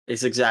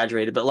is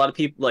exaggerated, but a lot of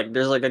people like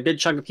there's like a good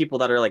chunk of people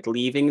that are like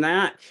leaving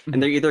that, and Mhm.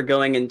 they're either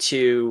going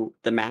into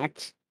the Mac,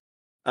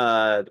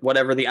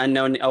 whatever the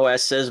unknown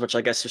OS is, which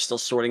I guess they're still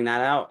sorting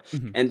that out,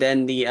 Mhm. and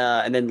then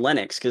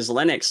Linux, because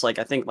Linux, like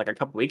I think like a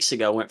couple weeks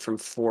ago, went from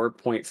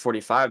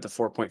 4.45 to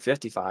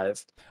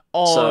 4.55.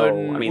 So I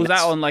On mean was that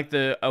that's on like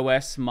the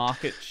OS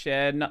market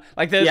share? No,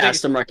 like yeah, the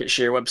it's the market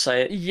share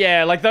website.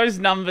 yeah, like those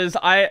numbers.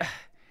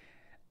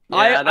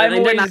 Yeah, I'm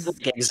they're not always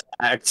like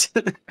exact.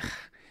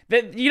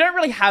 that you don't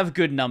really have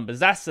good numbers.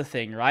 That's the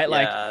thing, right?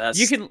 Like Yeah, that's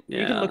you can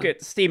look yeah.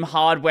 at Steam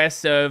hardware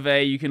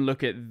survey, you can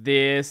look at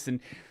this, and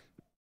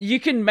you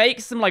can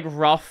make some like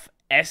rough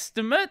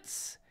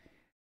estimates.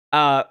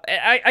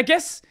 I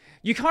guess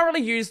you can't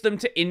really use them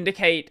to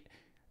indicate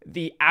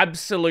the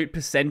absolute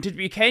percentage,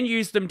 but you can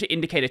use them to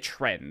indicate a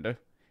trend.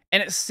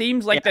 And it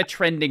seems like they're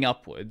trending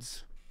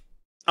upwards.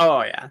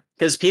 Oh yeah,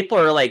 because people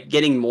are like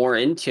getting more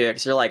into it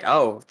because they're like,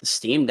 oh, the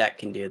Steam Deck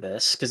can do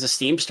this because the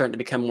Steam's starting to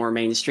become more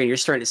mainstream. You're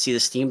starting to see the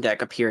Steam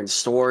Deck appear in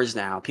stores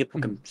now. People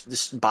Mhm. can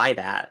just buy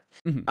that.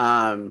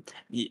 Mhm.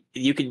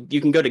 You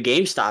can go to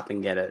GameStop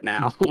and get it Mhm.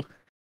 now.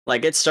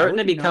 Like it's That starting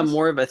would to be become nice.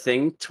 more of a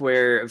thing to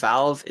where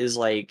Valve is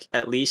like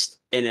at least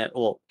in it,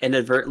 well,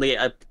 inadvertently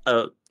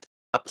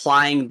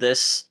applying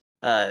this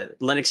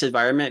Linux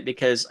environment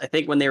because I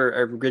think when they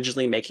were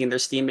originally making their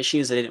Steam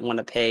machines, they didn't want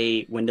to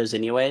pay Windows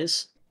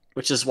anyways,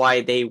 which is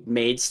why they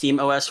made Steam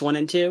OS 1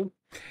 and 2.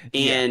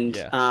 Yeah, And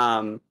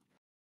yeah.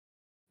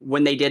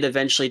 when they did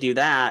eventually do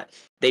that,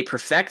 they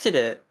perfected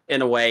it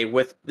in a way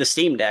with the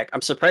Steam Deck.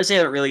 I'm surprised they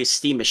haven't released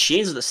Steam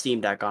machines with the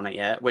Steam Deck on it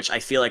yet, which I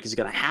feel like is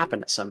going to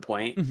happen at some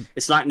point. Mhm.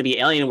 It's not going to be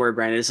Alienware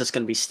branded, it's just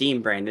going to be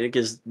Steam branded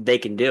because they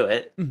can do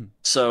it. Mhm.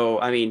 So,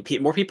 I mean,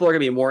 more people are going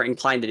to be more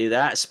inclined to do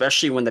that,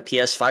 especially when the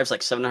PS5 is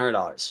like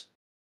 $700.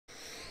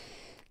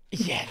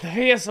 Yeah, the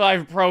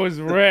PS5 Pro is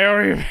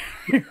very,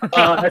 very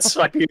Oh, that's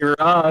rough. fucking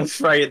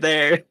rough right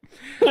there.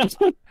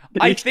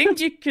 I think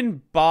you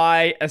can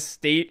buy a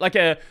Steam, like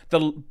the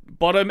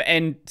bottom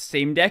end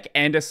Steam Deck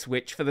and a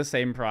Switch for the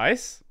same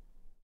price.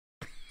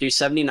 Do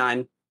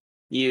 79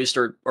 used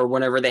or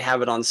whenever they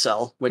have it on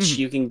sale, which Mhm.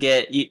 you can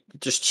get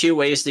just two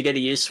ways to get a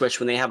used Switch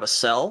when they have a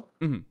sell,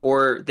 Mhm.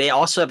 or they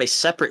also have a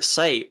separate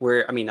site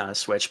where, I mean, not a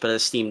Switch, but a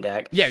Steam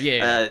Deck. Yeah, yeah,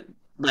 yeah. Uh,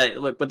 but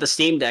look, with the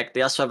Steam Deck,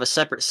 they also have a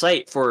separate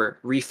site for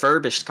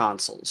refurbished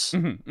consoles.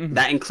 Mhm. Mhm.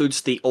 That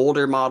includes the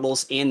older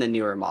models and the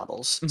newer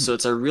models. Mhm. So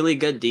it's a really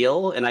good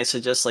deal. And I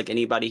suggest like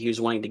anybody who's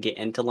wanting to get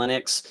into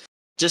Linux,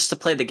 just to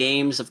play the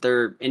games, if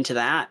they're into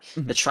that,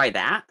 to Mhm. try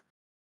that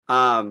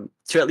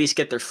to at least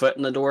get their foot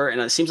in the door. And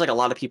it seems like a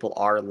lot of people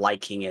are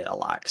liking it a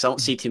lot because I don't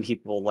Mhm. see too many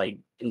people like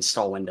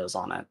install Windows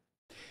on it.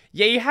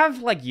 Yeah, you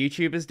have like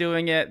YouTubers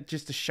doing it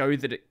just to show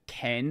that it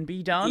can be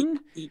Y- done.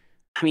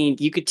 I mean,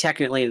 you could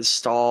technically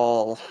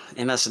install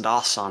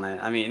MS-DOS on it.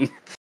 I mean,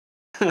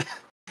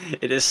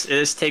 it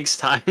just takes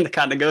time to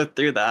kind of go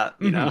through that,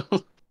 you Mhm.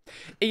 know?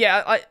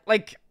 Yeah, I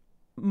like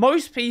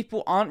most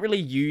people aren't really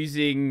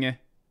using.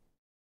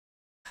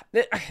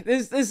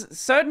 There's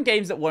certain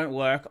games that won't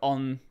work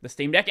on the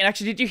Steam Deck. And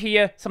actually, did you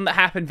hear something that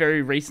happened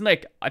very recently?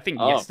 Like, I think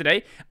Oh,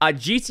 yesterday.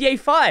 GTA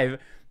 5.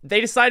 They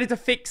decided to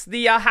fix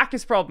the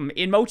hackers problem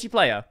in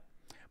multiplayer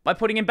by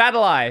putting in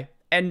Battle Eye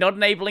and not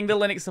enabling the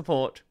Linux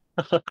support.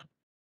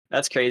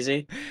 that's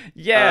crazy.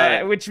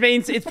 Yeah, which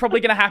means it's probably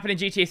going to happen in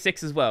GTA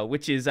 6 as well,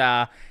 which is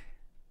yeah,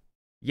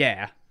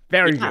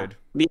 very Yeah, good.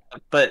 yeah,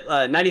 but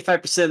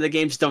 95% of the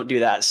games don't do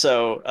that.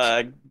 So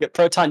get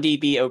Proton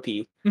DB OP.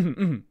 Mhm,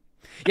 mhm.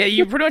 Yeah,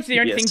 you pretty much the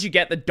only things Yes. you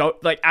get that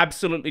don't like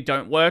absolutely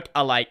don't work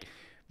are like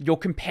your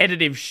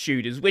competitive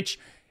shooters, which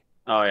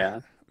Oh yeah.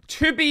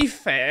 to be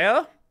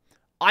fair,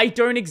 I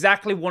don't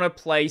exactly want to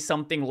play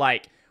something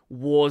like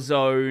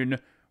Warzone,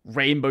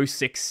 Rainbow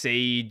Six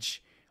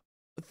Siege,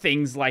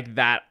 things like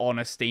that on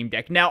a Steam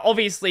Deck. Now,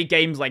 obviously,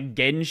 games like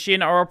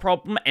Genshin are a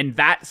problem, and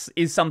that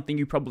is something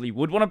you probably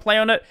would want to play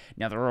on it.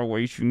 Now, there are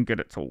ways you can get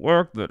it to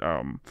work that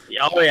Oh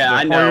yeah, the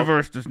I know.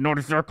 playerverse does not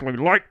exactly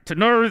like to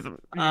know that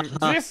Uh-huh.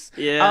 exists.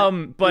 Yeah.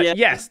 But Yeah.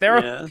 yes,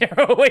 Yeah. there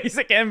are ways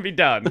it can be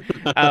done.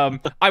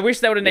 I wish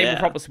they would enable Yeah.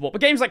 proper support.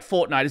 But games like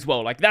Fortnite as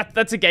well, like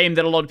that's a game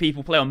that a lot of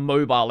people play on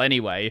mobile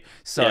anyway.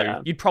 So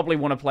Yeah. you'd probably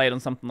want to play it on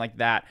something like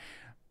that.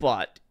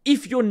 But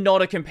if you're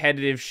not a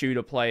competitive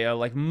shooter player,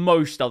 like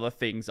most other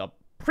things are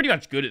pretty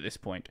much good at this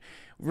point.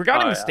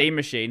 Regarding Oh the yeah. Steam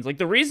machines, like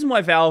the reason why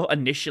Valve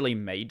initially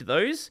made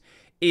those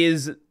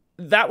is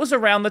that was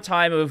around the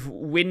time of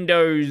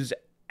Windows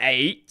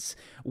 8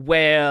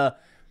 where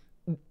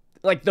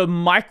like the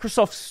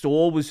Microsoft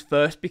Store was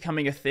first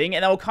becoming a thing,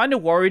 and they were kind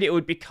of worried it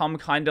would become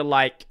kind of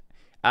like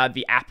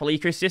the Apple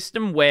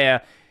ecosystem,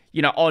 where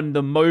on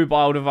the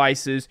mobile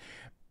devices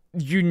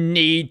you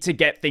need to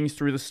get things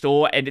through the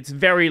store, and it's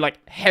very like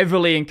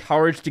heavily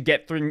encouraged to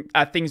get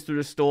things through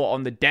the store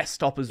on the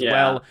desktop as Yeah.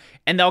 well.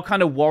 And they were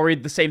kind of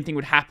worried the same thing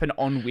would happen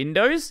on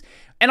Windows.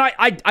 And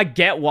I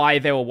get why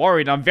they were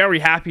worried. I'm very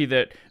happy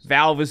that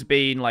Valve has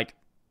been like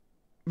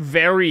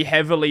very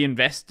heavily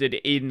invested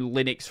in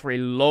Linux for a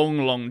long,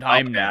 long Oh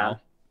time yeah.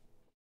 now.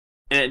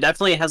 And it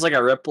definitely has like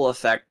a ripple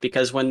effect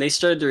because when they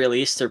started to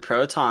release their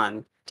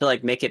Proton to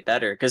like make it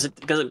better because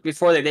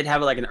before they did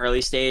have like an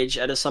early stage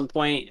at some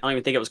point. I don't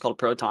even think it was called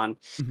Proton,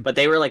 Mhm. but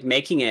they were like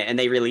making it and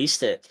they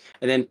released it,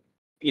 and then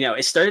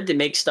it started to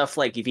make stuff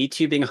like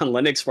VTubing on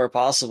Linux more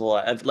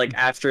possible. Like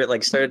after it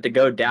like started to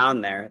go down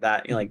there,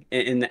 that Mhm. like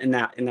in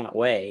that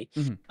way.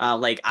 Mhm.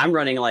 Like I'm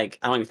running like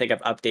I don't even think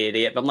I've updated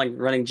it, but I'm like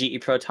running GE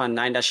Proton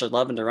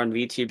 9-11 to run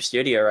VTube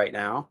Studio right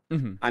now.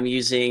 Mhm. I'm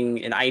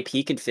using an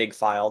IP config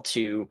file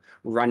to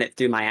run it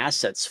through my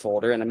assets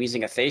folder, and I'm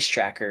using a face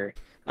tracker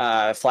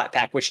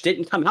Flatpak, which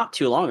didn't come out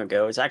too long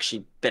ago. It's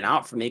actually been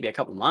out for maybe a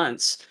couple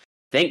months.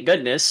 Thank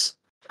goodness.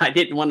 I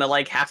didn't want to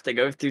like have to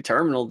go through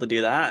terminal to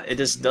do that. It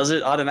just does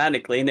it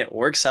automatically and it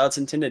works how it's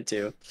intended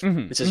to,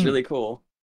 Mhm. which is Mhm. really cool.